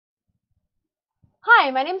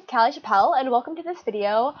Hi, my name is Callie Chappelle, and welcome to this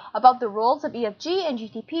video about the roles of EF-G and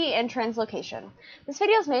GTP in translocation. This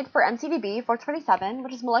video is made for MCDB 427,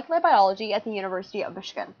 which is molecular biology at the University of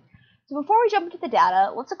Michigan. So before we jump into the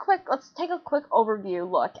data, let's take a quick overview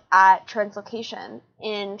look at translocation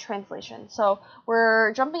in translation. So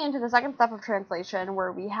we're jumping into the second step of translation,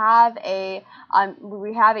 where we have a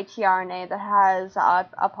tRNA that has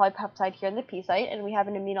a polypeptide here in the P site, and we have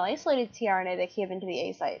an amino-isolated tRNA that came into the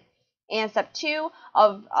A site. And step 2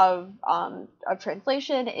 of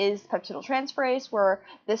translation is peptidyl transferase, where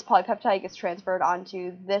this polypeptide gets transferred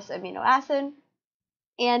onto this amino acid,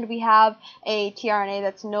 and we have a tRNA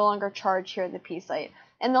that's no longer charged here in the P site.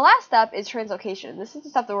 And the last step is translocation. This is the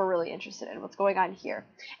step that we're really interested in, what's going on here.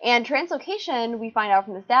 And translocation, we find out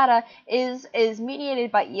from this data, is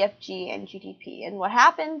mediated by EF-G and GTP. And what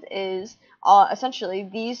happens is essentially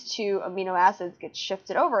these two amino acids get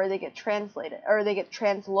shifted over, they get translated, or they get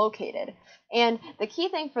translocated. And the key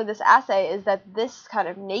thing for this assay is that this kind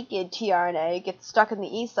of naked tRNA gets stuck in the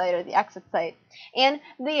E site or the exit site. And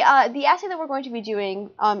the assay that we're going to be doing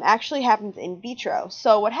actually happens in vitro.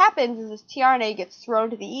 So what happens is this tRNA gets thrown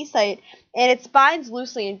to the E site, and it binds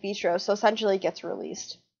loosely in vitro, so essentially it gets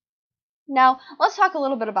released. Now, let's talk a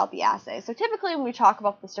little bit about the assay. So typically when we talk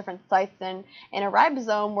about these different sites in a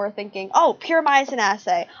ribosome, we're thinking, oh, pure myosin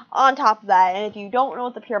assay on top of that. And if you don't know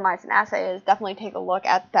what the pure myosin assay is, definitely take a look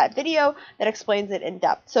at that video that explains it in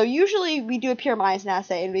depth. So usually we do a pure myosin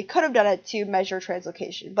assay, and we could have done it to measure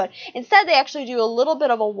translocation, but instead they actually do a little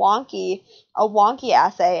bit of a wonky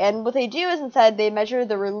assay. And what they do is instead they measure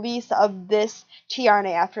the release of this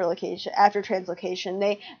tRNA after translocation.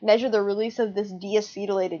 They measure the release of this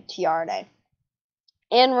deacetylated tRNA.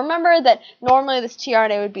 And remember that normally this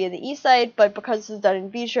tRNA would be in the E site, but because this is done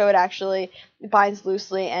in vitro, it actually binds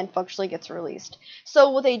loosely and functionally gets released.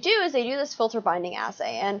 So what they do is they do this filter binding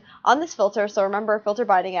assay. And on this filter, so remember filter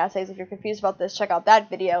binding assays, if you're confused about this, check out that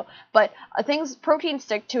video. But proteins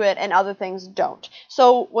stick to it and other things don't.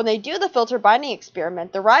 So when they do the filter binding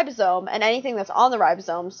experiment, the ribosome and anything that's on the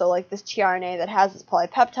ribosome, so like this tRNA that has this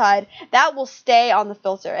polypeptide, that will stay on the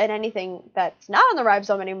filter. And anything that's not on the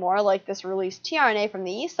ribosome anymore, like this released tRNA from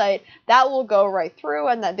the E site, that will go right through,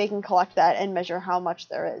 and that they can collect that and measure how much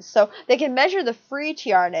there is. So they can measure the free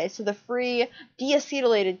tRNA, so the free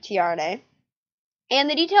deacetylated tRNA. And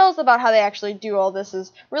the details about how they actually do all this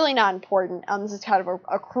is really not important. This is kind of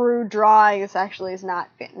a crude drawing. This actually is not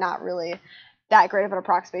really that great of an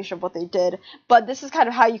approximation of what they did, but this is kind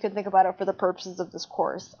of how you can think about it for the purposes of this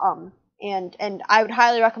course. And I would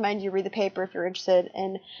highly recommend you read the paper if you're interested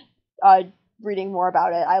in reading more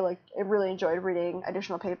about it. I really enjoyed reading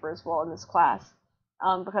additional papers while in this class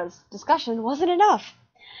because discussion wasn't enough.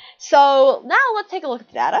 So now let's take a look at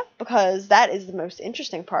the data, because that is the most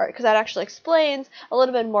interesting part, because that actually explains a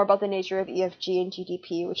little bit more about the nature of EF-G and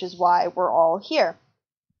GTP, which is why we're all here.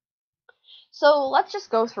 So let's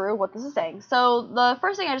just go through what this is saying. So the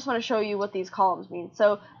first thing, I just want to show you what these columns mean.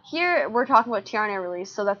 So here we're talking about tRNA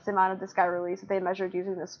release, so that's the amount of this guy released that they measured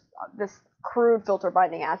using this crude filter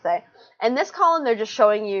binding assay. And this column, they're just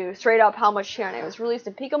showing you straight up how much tRNA was released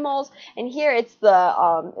in picomoles, and here it's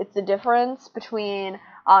the difference between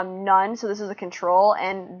none, so this is a control,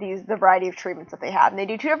 and the variety of treatments that they have. And they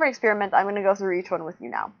do two different experiments. I'm going to go through each one with you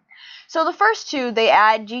now. So the first two, they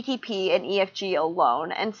add GTP and EF-G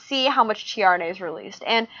alone and see how much tRNA is released.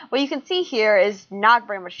 And what you can see here is not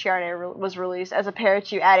very much tRNA was released as compared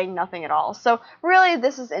to adding nothing at all. So really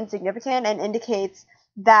this is insignificant and indicates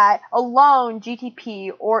that alone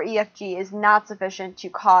GTP or EF-G is not sufficient to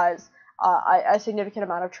cause a significant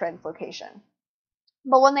amount of translocation.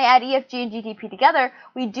 But when they add EF-G and GTP together,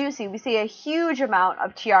 we see a huge amount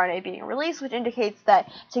of tRNA being released, which indicates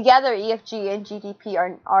that together EF-G and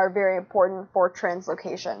GTP are very important for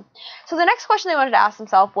translocation. So the next question they wanted to ask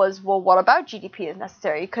themselves was, well, what about GTP is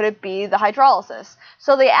necessary? Could it be the hydrolysis?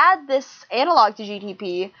 So they add this analog to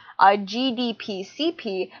GTP,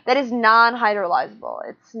 GDP-CP, that is non-hydrolyzable.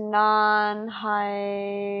 It's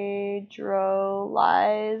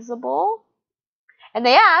non-hydrolyzable. And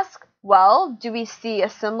they ask, well, do we see a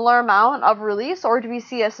similar amount of release, or do we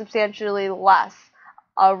see a substantially less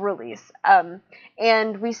release? And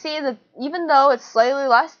we see that even though it's slightly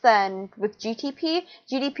less than with GTP,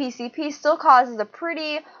 GDP-CP still causes a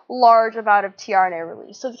pretty large amount of tRNA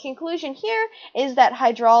release. So the conclusion here is that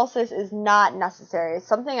hydrolysis is not necessary. It's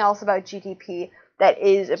something else about GTP that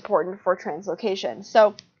is important for translocation.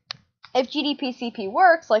 So if GDP-CP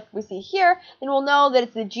works, like we see here, then we'll know that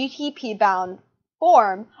it's the GTP-bound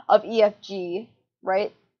form of EF-G,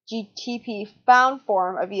 right? GTP-bound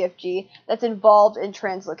form of EF-G that's involved in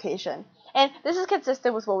translocation. And this is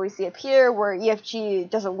consistent with what we see up here, where EF-G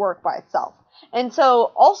doesn't work by itself. And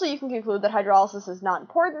so also you can conclude that hydrolysis is not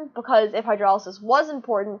important, because if hydrolysis was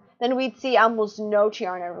important, then we'd see almost no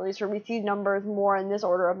tRNA release, or we'd see numbers more in this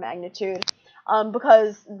order of magnitude,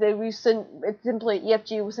 because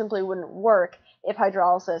EF-G simply wouldn't work if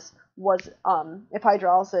hydrolysis was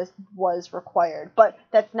required. But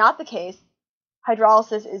that's not the case.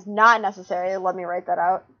 Hydrolysis is not necessary. Let me write that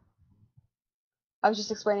out. I was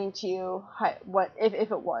just explaining to you what if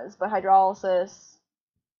it was, but hydrolysis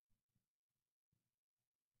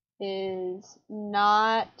is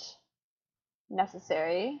not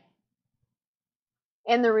necessary.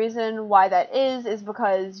 And the reason why that is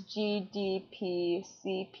because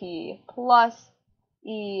GDP-CP plus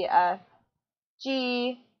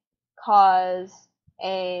EF-G cause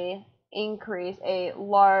a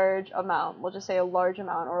large amount, we'll just say a large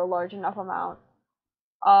amount, or a large enough amount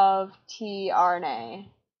of tRNA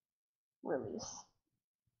release.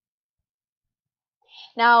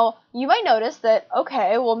 Now, you might notice that,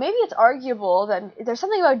 okay, well, maybe it's arguable that there's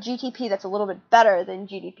something about GTP that's a little bit better than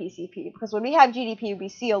GDP-CP, because when we have GDP, we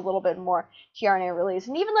see a little bit more tRNA release.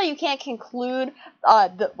 And even though you can't conclude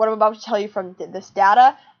what I'm about to tell you from this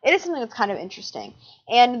data, it is something that's kind of interesting.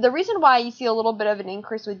 And the reason why you see a little bit of an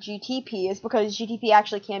increase with GTP is because GTP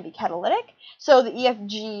actually can be catalytic. So the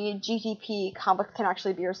EF-G GTP complex can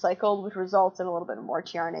actually be recycled, which results in a little bit more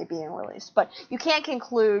tRNA being released. But you can't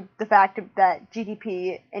conclude the fact that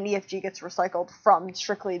GTP and EF-G gets recycled from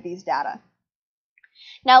strictly these data.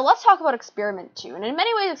 Now let's talk about experiment 2. And in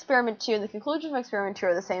many ways, experiment 2 and the conclusions of experiment 2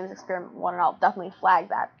 are the same as experiment 1, and I'll definitely flag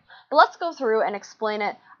that. But let's go through and explain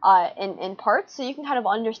it in parts, so you can kind of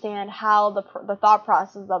understand how the thought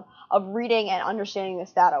process of reading and understanding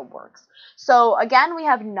this data works. So again, we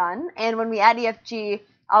have none, and when we add EF-G,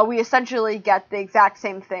 we essentially get the exact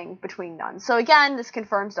same thing between none. So again, this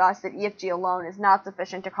confirms to us that EF-G alone is not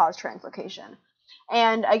sufficient to cause translocation.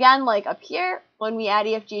 And again, like up here, when we add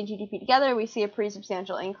EF-G and GTP together, we see a pretty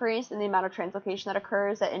substantial increase in the amount of translocation that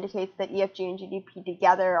occurs. That indicates that EF-G and GTP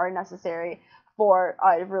together are necessary for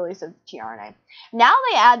release of tRNA. Now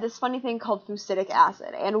they add this funny thing called fusidic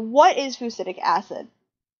acid. And what is fusidic acid?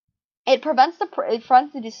 It prevents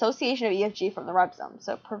the dissociation of EF-G from the ribosome.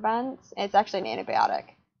 So it prevents, it's actually an antibiotic,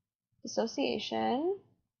 dissociation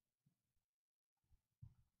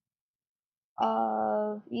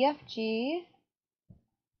of EF-G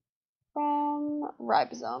from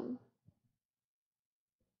ribosome.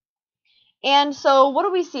 And so what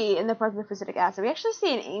do we see in the presence of fusidic acid? We actually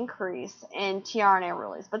see an increase in tRNA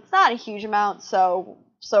release, but it's not a huge amount, so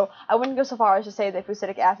I wouldn't go so far as to say that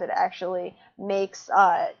fusidic acid actually makes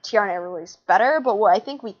tRNA release better, but what I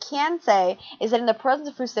think we can say is that in the presence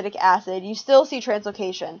of fusidic acid, you still see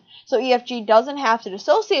translocation. So EF-G doesn't have to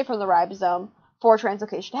dissociate from the ribosome for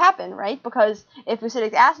translocation to happen, right? Because if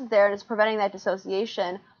fusidic acid is there and it's preventing that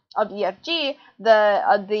dissociation of EF-G,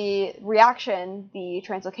 the reaction, the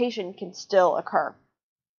translocation, can still occur.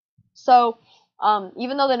 So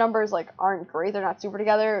even though the numbers aren't great, they're not super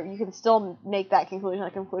together, you can still make that conclusion.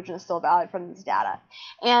 The conclusion is still valid from these data.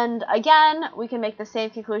 And again, we can make the same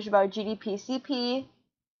conclusion about GDP-CP.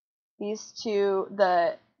 These two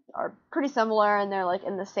are pretty similar, and they're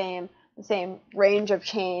in the same range of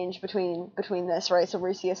change between this, right? So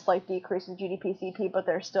we see a slight decrease in GDP-CP, but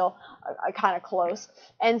they're still kind of close.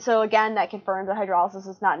 And so again, that confirms that hydrolysis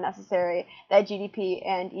is not necessary, that GDP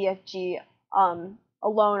and EF-G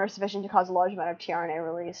alone are sufficient to cause a large amount of tRNA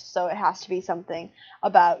release. So it has to be something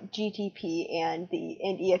about GTP and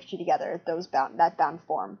EF-G together, that bound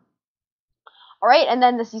form. All right, and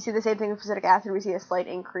then you see the same thing with fusidic acid. We see a slight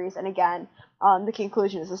increase, and again, the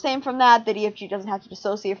conclusion is the same from that EF-G doesn't have to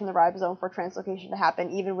dissociate from the ribosome for translocation to happen,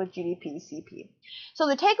 even with GDP-CP. So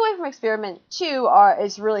the takeaway from experiment 2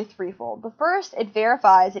 is really threefold. The first, it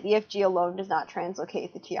verifies that EF-G alone does not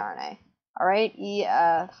translocate the tRNA. All right,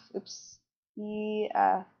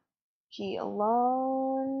 EF-G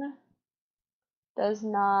alone does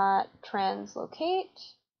not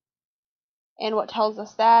translocate, and what tells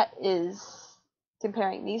us that is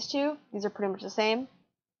comparing these two. These are pretty much the same.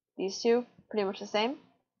 These two, pretty much the same.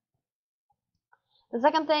 The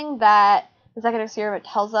second thing that the second experiment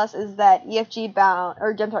tells us is that GTP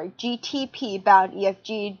bound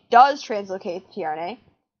EF-G does translocate the tRNA.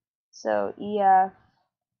 So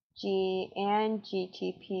EF-G and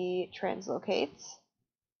GTP translocates.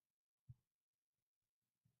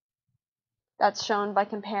 That's shown by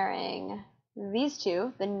comparing these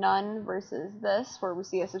two, the none versus this, where we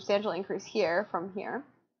see a substantial increase here from here.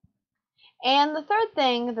 And the third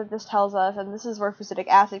thing that this tells us, and this is where fusidic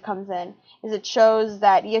acid comes in, is it shows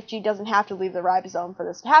that EF-G doesn't have to leave the ribosome for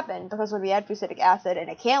this to happen, because when we add fusidic acid and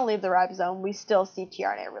it can't leave the ribosome, we still see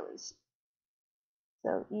tRNA release.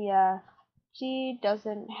 So G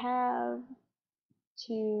doesn't have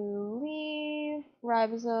to leave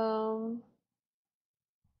ribosome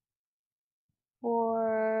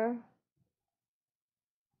for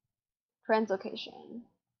translocation.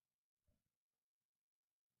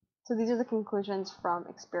 So these are the conclusions from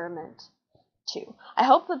experiment 2. I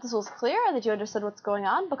hope that this was clear and that you understood what's going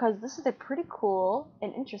on, because this is a pretty cool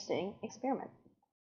and interesting experiment.